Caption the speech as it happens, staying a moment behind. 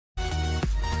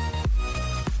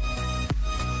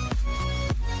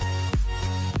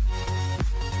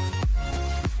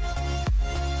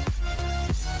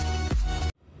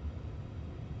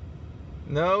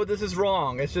No, this is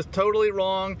wrong. It's just totally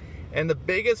wrong. And the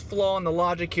biggest flaw in the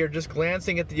logic here, just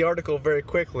glancing at the article very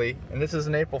quickly, and this is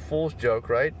an April Fool's joke,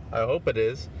 right? I hope it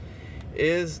is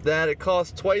that it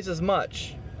costs twice as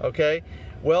much, okay?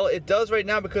 Well, it does right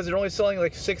now because they're only selling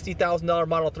like $60,000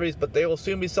 Model 3s, but they will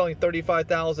soon be selling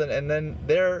 $35,000, and then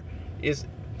there is,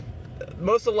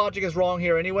 most of the logic is wrong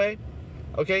here anyway,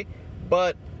 okay?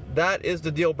 But that is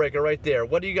the deal breaker right there.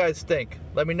 What do you guys think?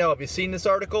 Let me know. Have you seen this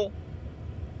article?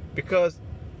 Because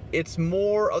it's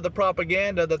more of the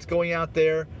propaganda that's going out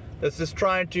there that's just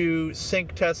trying to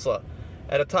sink Tesla.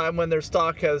 At a time when their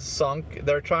stock has sunk,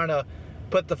 they're trying to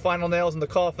put the final nails in the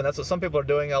coffin. That's what some people are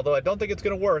doing, although I don't think it's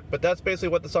going to work. But that's basically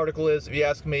what this article is, if you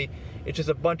ask me. It's just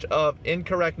a bunch of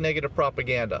incorrect negative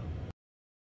propaganda.